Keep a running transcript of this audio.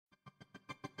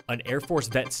An Air Force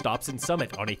vet stops in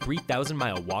Summit on a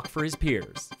 3,000-mile walk for his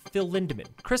peers. Phil Lindeman,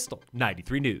 Krystal,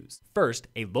 93 News. First,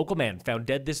 a local man found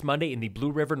dead this Monday in the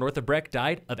Blue River north of Breck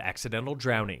died of accidental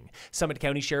drowning. Summit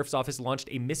County Sheriff's Office launched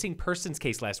a missing persons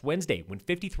case last Wednesday when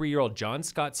 53-year-old John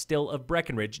Scott Still of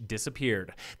Breckenridge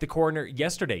disappeared. The coroner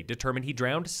yesterday determined he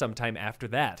drowned sometime after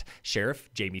that. Sheriff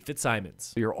Jamie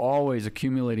Fitzsimons. You're always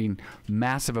accumulating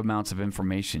massive amounts of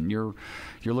information. You're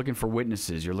looking for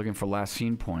witnesses. You're looking for last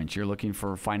seen points. You're looking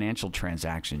for financial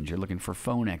transactions. You're looking for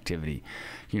phone activity.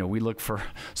 We look for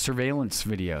surveillance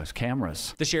videos,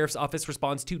 cameras. The Sheriff's Office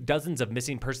responds to dozens of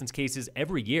missing persons cases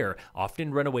every year,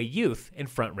 often runaway youth and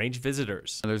front-range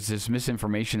visitors. There's this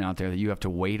misinformation out there that you have to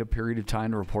wait a period of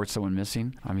time to report someone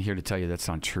missing. I'm here to tell you that's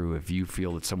not true. If you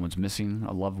feel that someone's missing,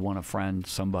 a loved one, a friend,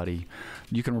 somebody,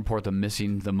 you can report them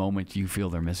missing the moment you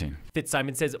feel they're missing.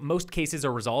 Fitzsimons says most cases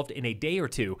are resolved in a day or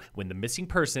two when the missing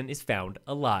person is found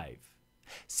alive.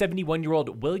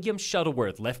 71-year-old William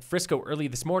Shuttleworth left Frisco early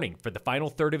this morning for the final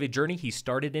third of a journey he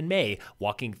started in May,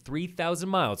 walking 3,000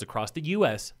 miles across the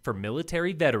U.S. for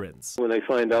military veterans. When they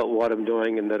find out what I'm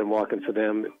doing and that I'm walking for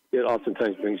them, it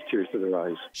oftentimes brings tears to their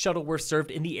eyes. Shuttleworth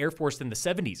served in the Air Force in the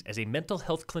 70s as a mental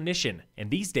health clinician,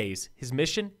 and these days, his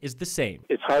mission is the same.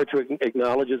 It's hard to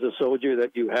acknowledge as a soldier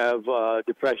that you have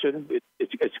depression.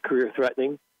 It's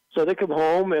career-threatening. So they come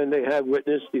home and they have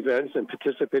witnessed events and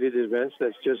participated in events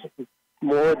that's just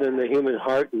more than the human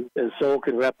heart and soul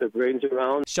can wrap their brains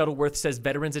around. Shuttleworth says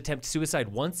veterans attempt suicide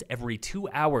once every 2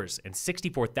 hours and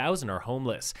 64,000 are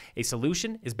homeless. A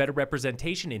solution is better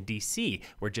representation in D.C.,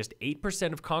 where just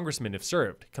 8% of congressmen have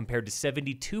served, compared to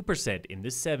 72% in the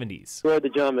 70s. Where are the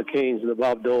John McCains and the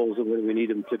Bob Doles when we need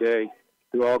them today?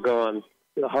 They're all gone.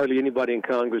 Hardly anybody in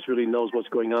Congress really knows what's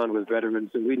going on with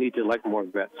veterans, and we need to elect more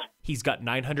vets. He's got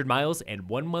 900 miles and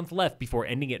 1 month left before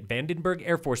ending at Vandenberg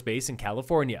Air Force Base in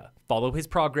California. Follow his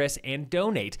progress and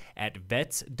donate at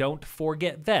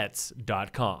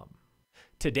vetsdon'tforgetvets.com.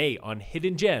 Today on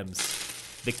Hidden Gems,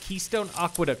 the Keystone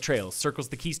Aqueduct Trail circles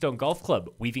the Keystone Golf Club,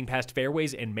 weaving past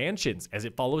fairways and mansions as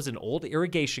it follows an old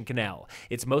irrigation canal.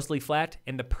 It's mostly flat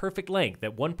and the perfect length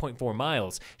at 1.4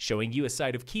 miles, showing you a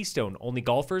side of Keystone only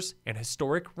golfers and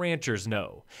historic ranchers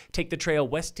know. Take the trail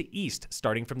west to east,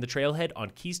 starting from the trailhead on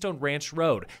Keystone Ranch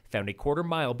Road, found a quarter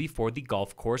mile before the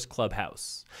golf course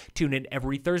clubhouse. Tune in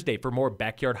every Thursday for more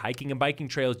backyard hiking and biking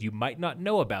trails you might not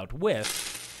know about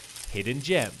with Hidden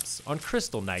Gems on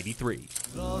Krystal 93.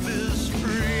 Love is free.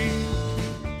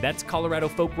 That's Colorado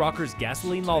folk rockers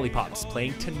Gasoline Lollipops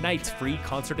playing tonight's free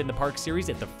Concert in the Park series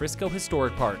at the Frisco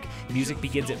Historic Park. Music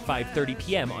begins at 5:30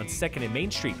 p.m. on 2nd and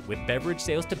Main Street with beverage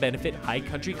sales to benefit High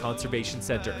Country Conservation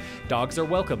Center. Dogs are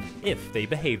welcome if they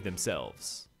behave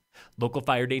themselves. Local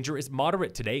fire danger is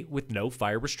moderate today with no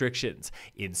fire restrictions.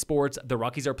 In sports, the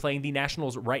Rockies are playing the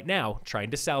Nationals right now,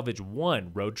 trying to salvage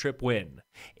one road trip win.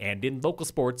 And in local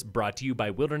sports, brought to you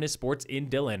by Wilderness Sports in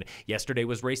Dillon. Yesterday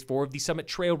was race 4 of the Summit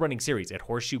Trail Running Series at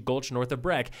Horseshoe Gulch north of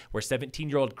Breck, where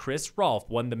 17-year-old Chris Rolfe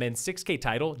won the men's 6K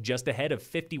title just ahead of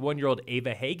 51-year-old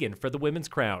Ava Hagen for the women's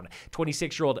crown.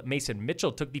 26-year-old Mason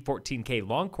Mitchell took the 14K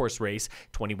long course race.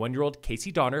 21-year-old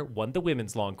Casey Donner won the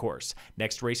women's long course.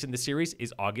 Next race in the series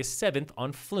is August 7th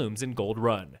on Flumes and Gold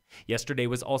Run. Yesterday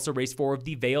was also race 4 of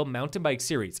the Vail Mountain Bike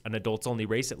Series, an adults-only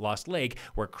race at Lost Lake,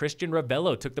 where Christian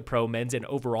Ravello took the pro men's and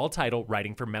overall title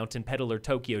riding for Mountain Peddler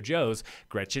Tokyo Joe's.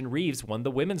 Gretchen Reeves won the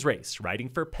women's race riding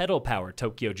for Pedal Power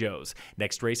Tokyo Joe's.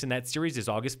 Next race in that series is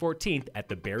August 14th at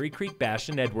the Berry Creek Bash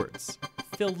in Edwards.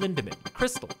 Phil Lindeman,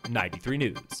 Krystal, 93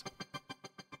 News.